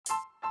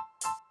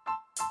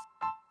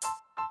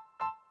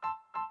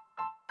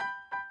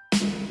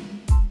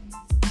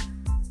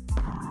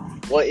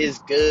What is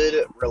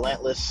good,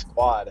 Relentless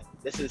Squad?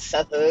 This is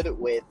Seth Hood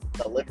with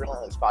the Live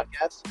Relentless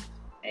podcast.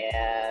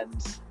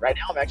 And right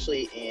now I'm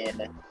actually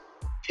in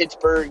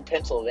Pittsburgh,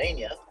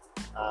 Pennsylvania,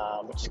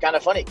 which is kind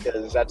of funny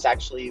because that's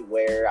actually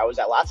where I was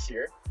at last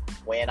year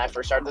when I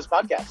first started this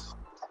podcast.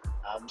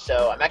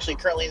 So I'm actually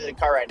currently in the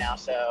car right now,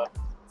 so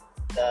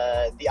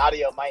the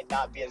audio might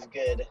not be as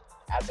good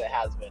as it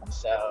has been.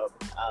 So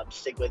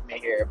stick with me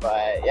here.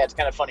 But yeah, it's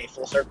kind of funny,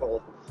 full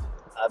circle.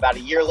 About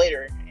a year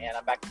later, and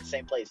I'm back in the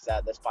same place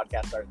that this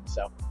podcast started.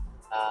 So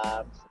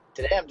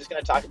today I'm just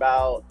going to talk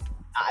about,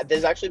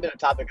 there's actually been a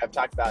topic I've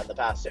talked about in the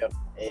past too.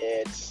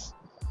 It's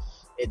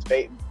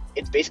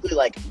basically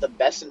like the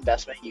best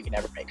investment you can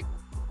ever make,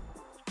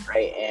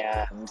 right?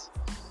 And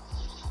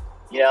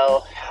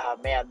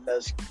man,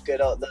 those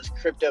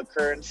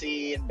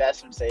cryptocurrency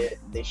investments,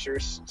 they sure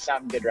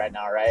sound good right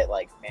now, right?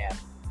 Like, man,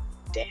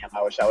 damn,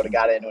 I wish I would have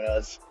got in when it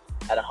was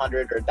at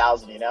 100 or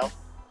 1,000,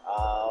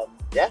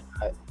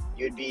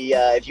 you'd be,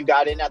 if you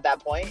got in at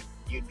that point,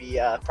 you'd be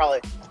probably,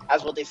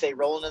 as what they say,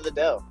 rolling in the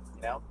dough,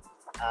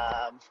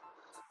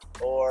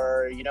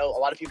 or, a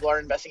lot of people are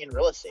investing in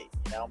real estate,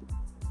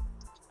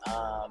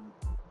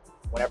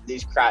 whenever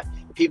these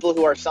people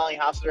who are selling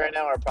houses right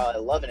now are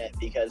probably loving it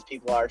because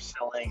people are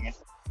selling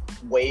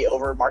way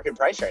over market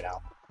price right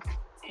now.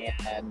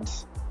 And,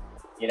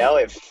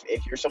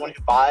 if you're someone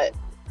who bought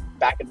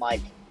back in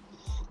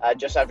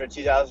just after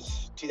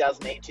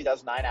 2008,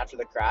 2009, after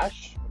the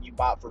crash, you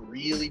bought for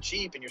really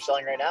cheap and you're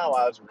selling right now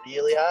while it's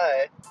really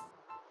high,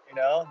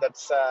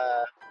 that's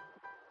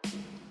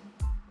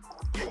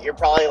you're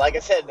probably, like I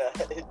said,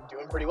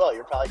 doing pretty well.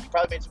 You probably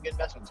made some good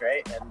investments,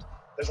 right? And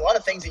there's a lot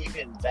of things that you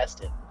can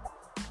invest in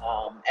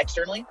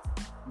externally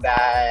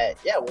that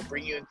will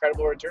bring you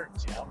incredible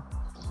returns,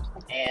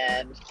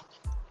 and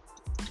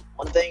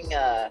one thing,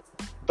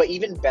 but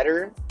even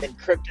better than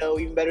crypto,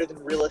 even better than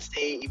real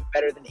estate, even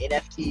better than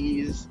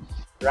NFTs,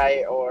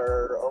 right,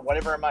 or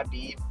whatever it might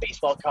be,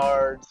 baseball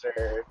cards,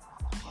 or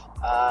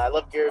I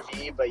love Gary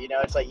Vee, but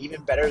it's like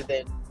even better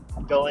than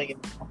going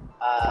and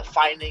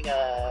finding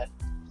a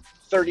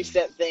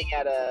 30-cent thing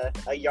at a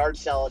yard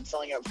sale and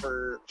selling it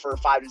for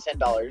 $5 to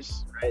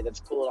 $10, right? That's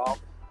cool and all.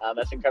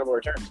 That's incredible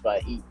returns.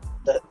 But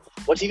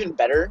what's even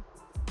better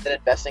than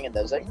investing in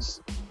those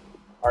things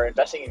are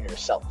investing in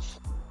yourself,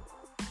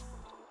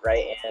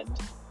 right? And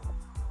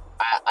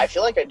I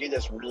feel like I do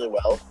this really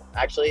well,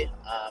 actually.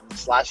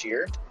 This last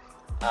year,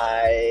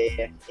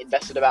 I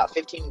invested about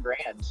 15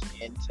 grand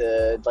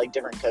into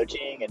different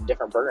coaching and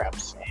different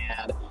programs.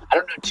 And I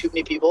don't know too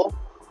many people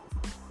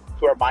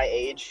who are my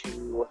age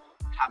who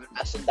have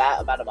invested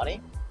that amount of money.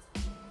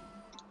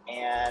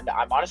 And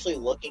I'm honestly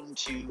looking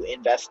to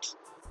invest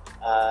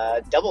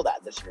double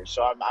that this year.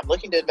 So I'm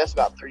looking to invest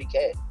about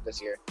 $30K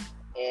this year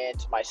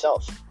into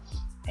myself.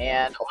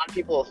 And a lot of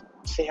people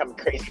say I'm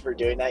crazy for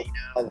doing that,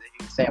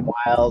 they say I'm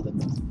wild,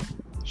 and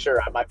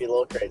sure, I might be a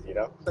little crazy,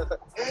 but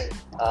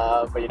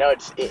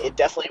it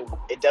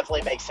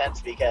definitely makes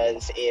sense,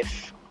 because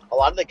if a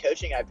lot of the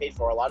coaching I paid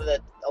for, a lot of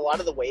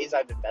the ways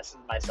I've invested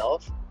in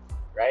myself,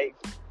 right?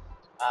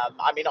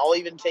 I'll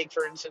even take,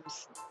 for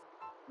instance,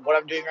 what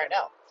I'm doing right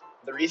now.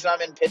 The reason I'm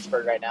in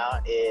Pittsburgh right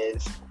now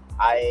is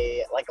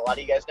like a lot of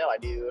you guys know, I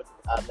do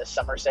the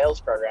summer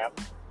sales program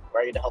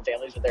where I get to help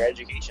families with their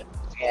education,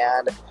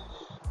 and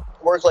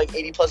work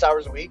 80 plus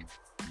hours a week.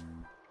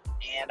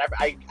 And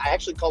I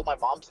actually called my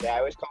mom today. I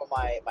always call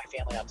my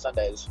family on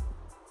Sundays.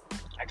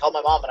 I called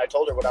my mom and I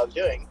told her what I was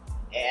doing.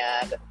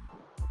 And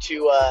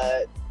to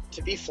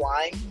be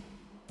flying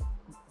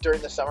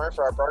during the summer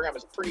for our program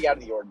is pretty out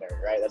of the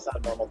ordinary, right? That's not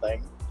a normal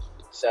thing.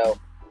 So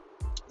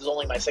this is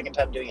only my second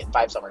time doing it in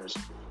 5 summers.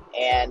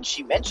 And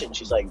she mentioned,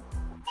 she's like,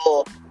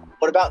 well,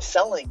 what about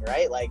selling,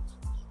 right? Like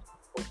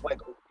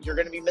you're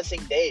going to be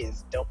missing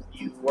days. Don't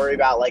you worry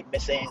about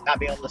not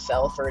being able to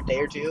sell for a day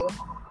or two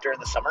during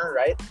the summer,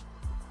 right?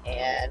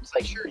 And it's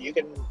sure, you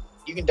can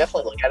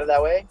definitely look at it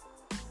that way.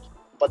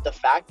 But the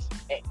fact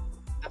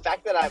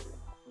that I'm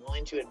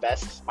willing to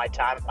invest my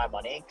time and my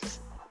money,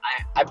 because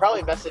I probably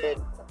invested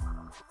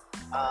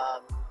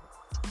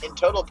in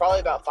total probably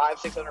about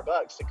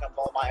 $500-$600 to come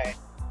follow my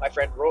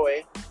friend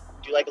Roy,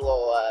 do a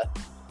little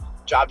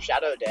job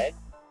shadow day,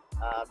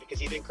 because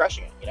he's been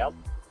crushing it,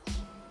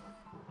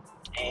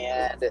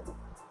 and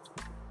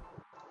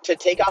to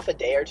take off a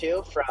day or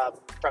two from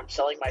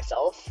selling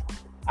myself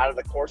out of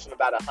the course of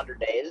about 100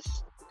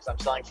 days, because I'm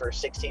selling for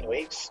 16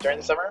 weeks during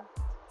the summer.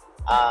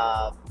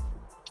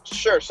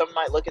 Sure, someone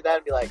might look at that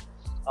and be like,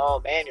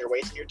 "Oh man, you're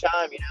wasting your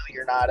time.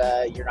 You're not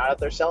out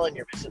there selling.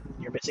 You're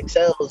missing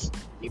sales.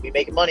 You'd be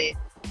making money."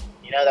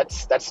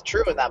 That's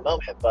true in that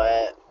moment.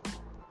 But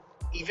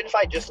even if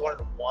I just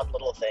learned one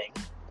little thing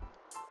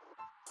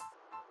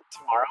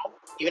tomorrow,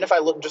 even if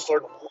I just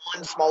learn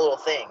one small little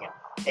thing,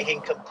 it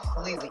can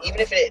completely, even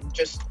if it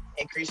just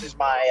increases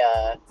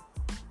my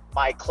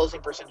closing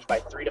percentage by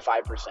 3 to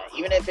 5%,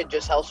 even if it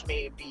just helps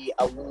me be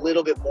a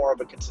little bit more of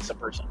a consistent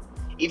person,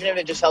 even if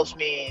it just helps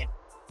me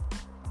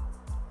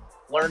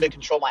learn to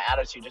control my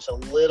attitude just a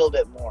little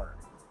bit more,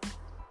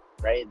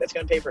 right? That's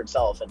going to pay for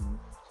itself, and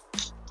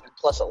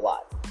plus a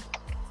lot.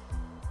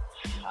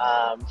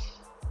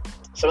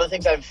 Some of the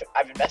things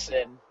I've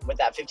invested in with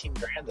that 15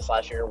 grand this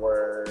last year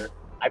were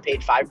I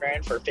paid 5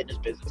 grand for fitness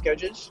business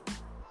coaches,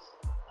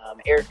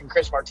 Eric and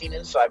Chris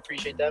Martinez. So I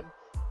appreciate them.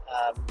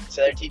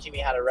 So they're teaching me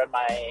how to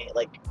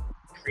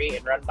create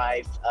and run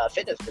my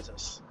fitness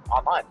business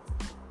online.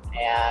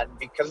 And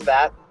because of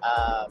that,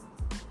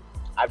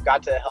 I've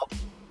got to help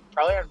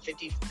probably around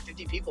 50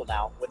 people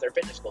now with their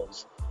fitness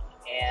goals.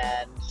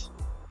 And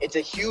it's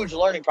a huge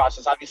learning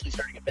process, obviously,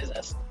 starting a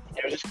business. And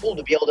it was just cool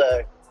to be able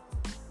to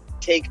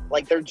take,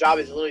 like, their job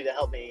is literally to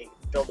help me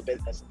build a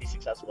business and be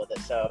successful with it.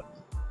 So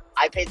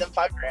I paid them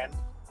 5 grand,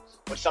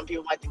 which some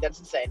people might think that's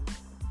insane.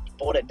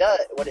 But what it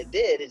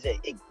did is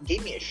it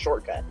gave me a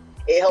shortcut.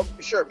 It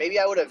helped, sure, maybe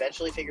I would have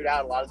eventually figured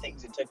out a lot of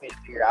things it took me to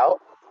figure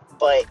out,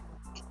 but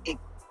it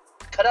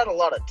cut out a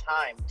lot of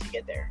time to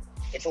get there.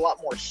 It's a lot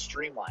more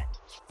streamlined,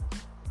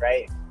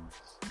 right?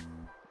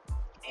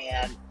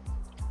 And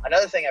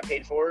another thing I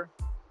paid for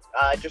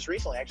just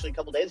recently, actually a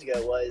couple days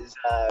ago, was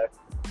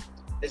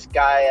this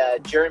guy,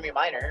 Jeremy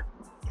Miner.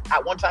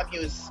 At one time, he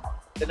was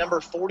the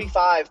number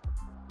 45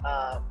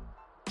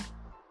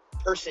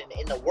 person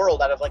in the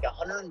world out of like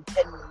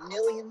 110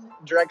 million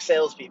direct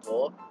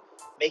salespeople,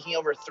 making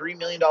over $3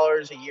 million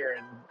a year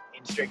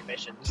in straight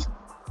commissions.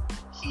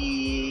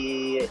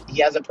 He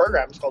has a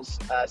program. It's called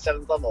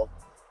 7th Level.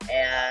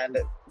 And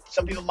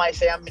some people might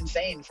say I'm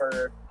insane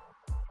for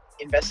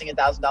investing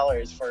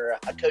 $1,000 for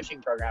a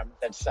coaching program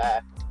that's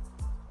for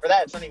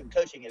that. It's not even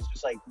coaching. It's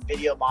just like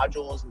video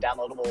modules and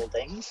downloadable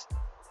things.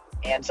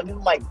 And some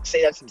people might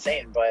say that's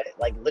insane, but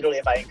like literally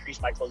if I increase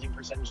my closing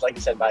percentage, like I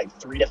said, by like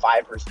 3 to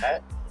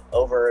 5%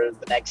 over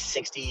the next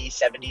 60,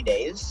 70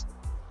 days,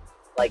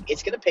 like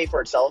it's going to pay for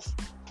itself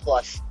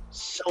plus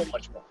so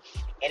much more.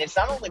 And it's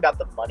not only about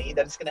the money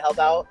that it's going to help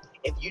out.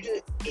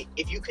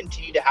 If you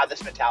continue to have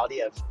this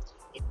mentality of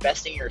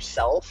investing in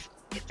yourself,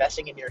 the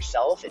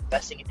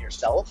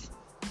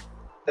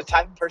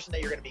type of person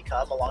that you're going to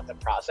become along the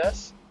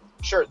process,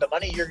 sure, the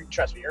money,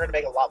 trust me, you're going to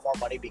make a lot more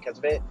money because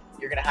of it.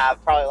 You're going to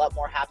have probably a lot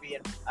more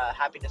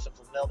happiness and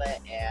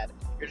fulfillment, and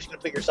you're just going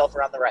to put yourself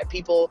around the right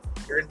people.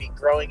 You're going to be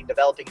growing and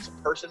developing as a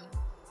person,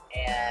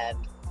 and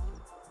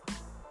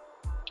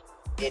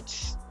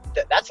that's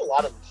a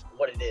lot of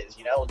what it is,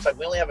 you know? It's like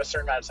we only have a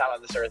certain amount of time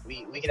on this earth.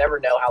 We can never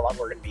know how long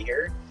we're going to be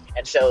here,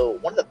 and so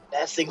one of the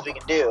best things we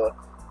can do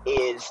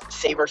is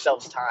save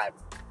ourselves time,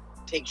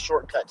 take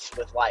shortcuts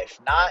with life,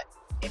 not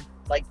in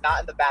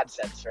the bad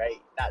sense, right?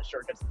 Not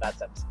shortcuts in the bad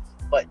sense,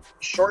 but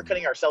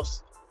shortcutting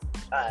ourselves,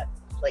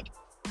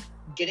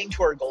 getting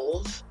to our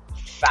goals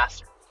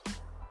faster.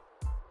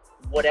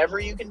 Whatever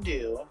you can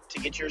do to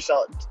get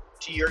yourself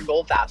to your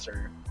goal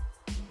faster,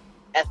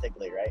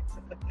 ethically, right?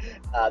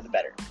 The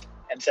better.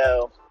 And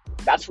so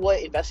that's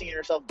what investing in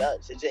yourself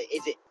does.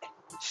 It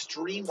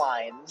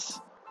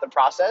streamlines the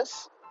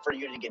process for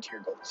you to get to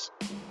your goals.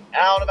 And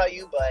I don't know about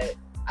you, but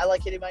I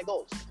like hitting my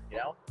goals, you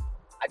know?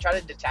 I try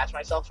to detach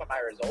myself from my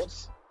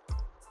results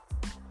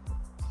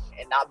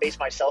and not base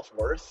my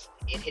self-worth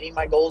in hitting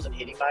my goals and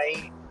hitting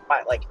my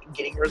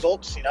getting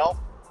results, you know?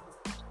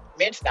 I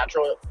mean, it's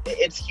natural.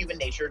 It's human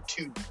nature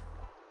to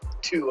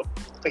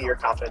put your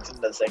confidence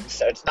in those things.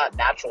 So it's not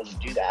natural to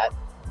do that.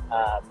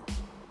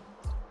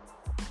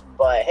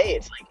 But hey,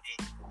 it's like,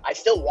 I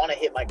still want to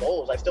hit my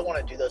goals. I still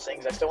want to do those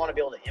things. I still want to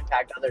be able to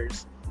impact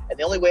others. And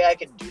the only way I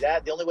can do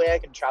that, the only way I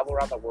can travel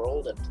around the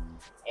world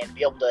and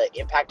be able to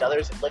impact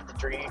others and live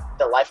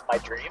the life of my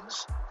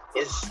dreams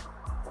is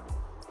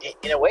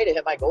in a way to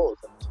hit my goals,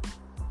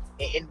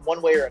 and in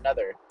one way or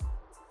another.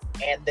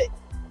 And that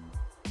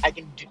I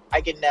can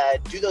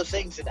do those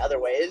things in other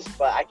ways,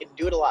 but I can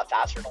do it a lot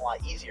faster and a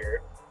lot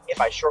easier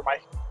if I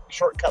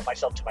shortcut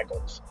myself to my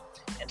goals.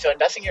 And so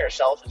investing in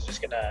yourself is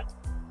just gonna,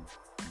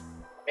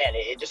 man,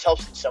 it just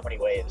helps in so many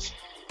ways,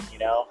 you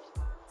know?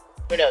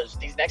 Who knows?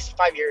 These next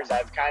 5 years,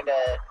 I've kind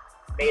of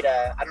made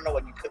I don't know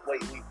what you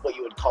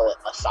would call it,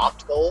 a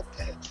soft goal.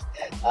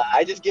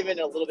 I just given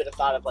a little bit of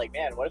thought of like,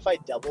 man, what if I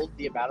doubled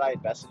the amount I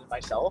invested in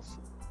myself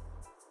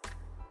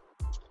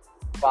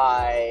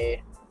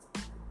by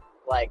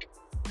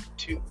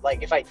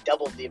if I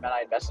doubled the amount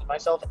I invested in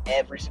myself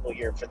every single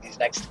year for these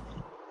next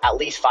at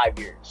least 5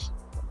 years,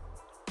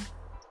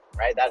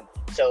 right?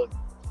 So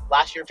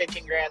last year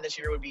 15 grand, this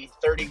year would be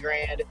 30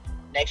 grand,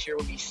 next year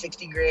would be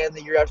 60 grand,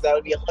 the year after that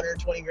would be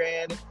 120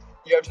 grand,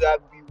 the year after that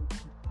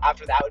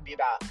would be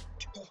about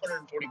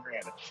 240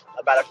 grand,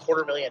 about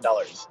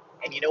 $250,000.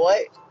 And you know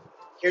what?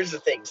 Here's the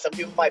thing. Some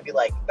people might be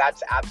like,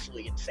 that's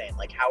absolutely insane.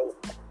 Like,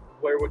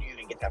 where would you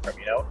even get that from,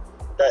 you know?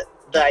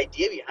 The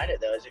idea behind it,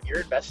 though, is if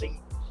you're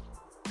investing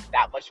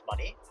that much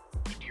money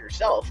into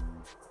yourself,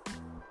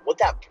 what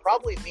that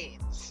probably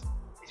means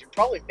is you're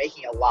probably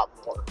making a lot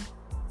more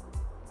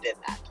than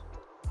that,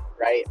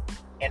 right?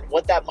 And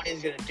what that money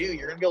is going to do,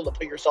 you're going to be able to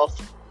put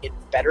yourself in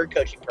better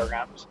coaching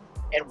programs.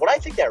 And what I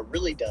think that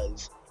really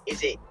does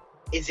is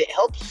it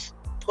helps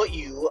put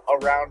you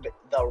around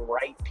the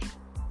right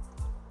people,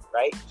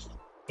 right?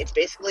 It's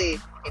basically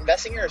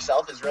investing in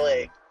yourself is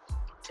really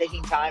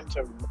taking time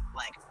to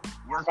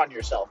work on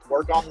yourself,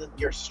 work on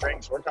your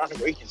strengths, work on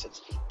your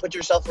weaknesses, put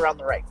yourself around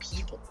the right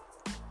people.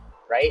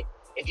 right?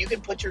 If you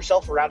can put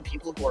yourself around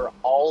people who are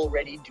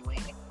already doing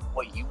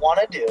what you want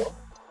to do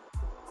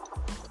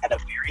at a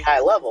very high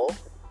level,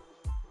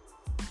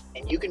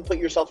 and you can put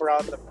yourself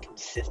around them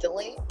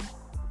consistently,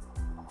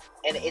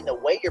 and in the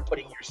way you're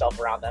putting yourself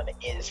around them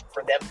is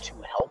for them to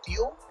help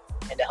you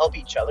and to help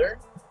each other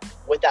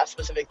with that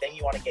specific thing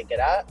you want to get good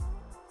at,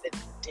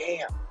 then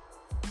damn,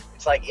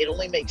 it's like it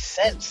only makes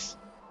sense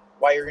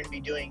why you're going to be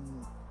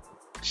doing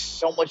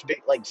so much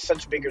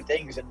such bigger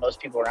things than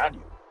most people around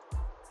you.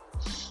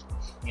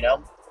 You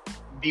know,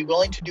 be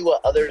willing to do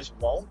what others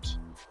won't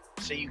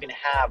so you can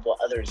have what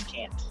others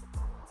can't.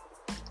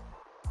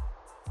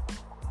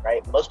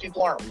 Right? Most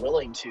people aren't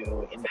willing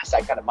to invest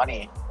that kind of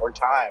money or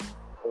time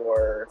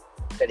or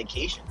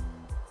dedication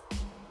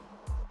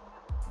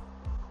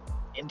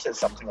into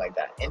something like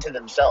that, into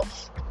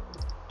themselves.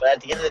 But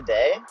at the end of the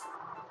day,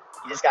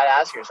 you just got to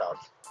ask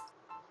yourself,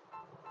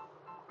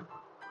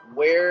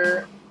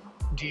 where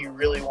do you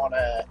really want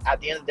to,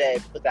 at the end of the day,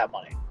 put that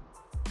money?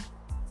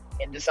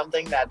 Into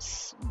something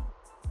that's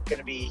going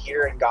to be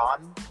here and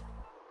gone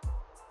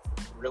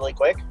really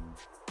quick?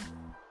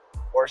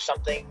 Or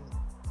something,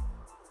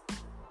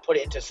 put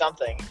it into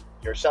something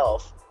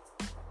yourself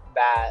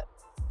that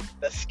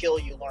the skill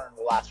you learn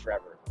will last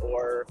forever,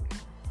 or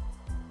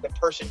the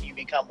person you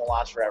become will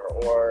last forever,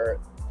 or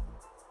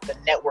the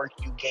network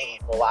you gain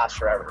will last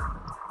forever.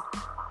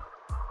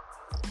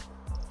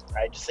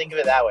 Right? Just think of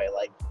it that way.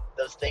 Like,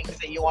 those things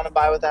that you want to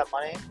buy with that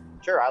money,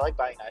 sure, I like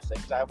buying nice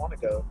things. I want to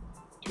go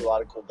do a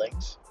lot of cool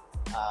things.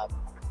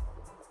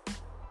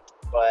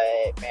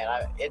 But,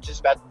 man, it's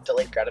just about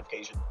delayed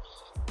gratification.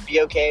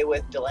 Be okay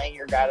with delaying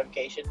your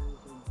gratification,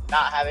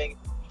 not having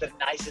the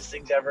nicest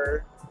things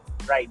ever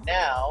right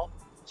now,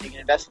 so you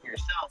can invest in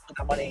yourself, put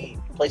that money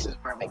in places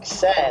where it makes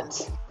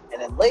sense, and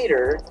then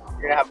later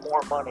you're gonna have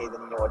more money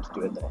than you know what to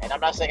do with it. And I'm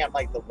not saying I'm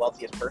like the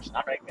wealthiest person.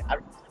 I'm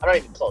not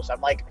even close.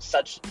 I'm like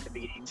such in the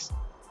beginnings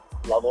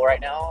level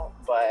right now,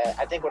 but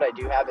I think what I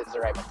do have is the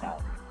right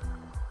mentality.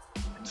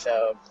 And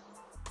so,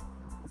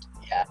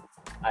 yeah,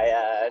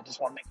 I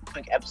just want to make a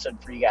quick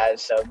episode for you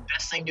guys. So,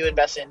 best thing to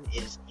invest in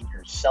is in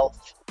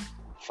yourself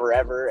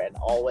forever and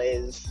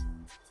always.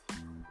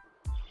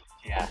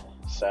 Yeah,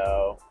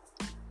 so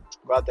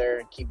go out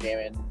there, keep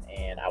gaming,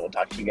 and I will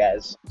talk to you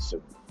guys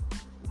soon.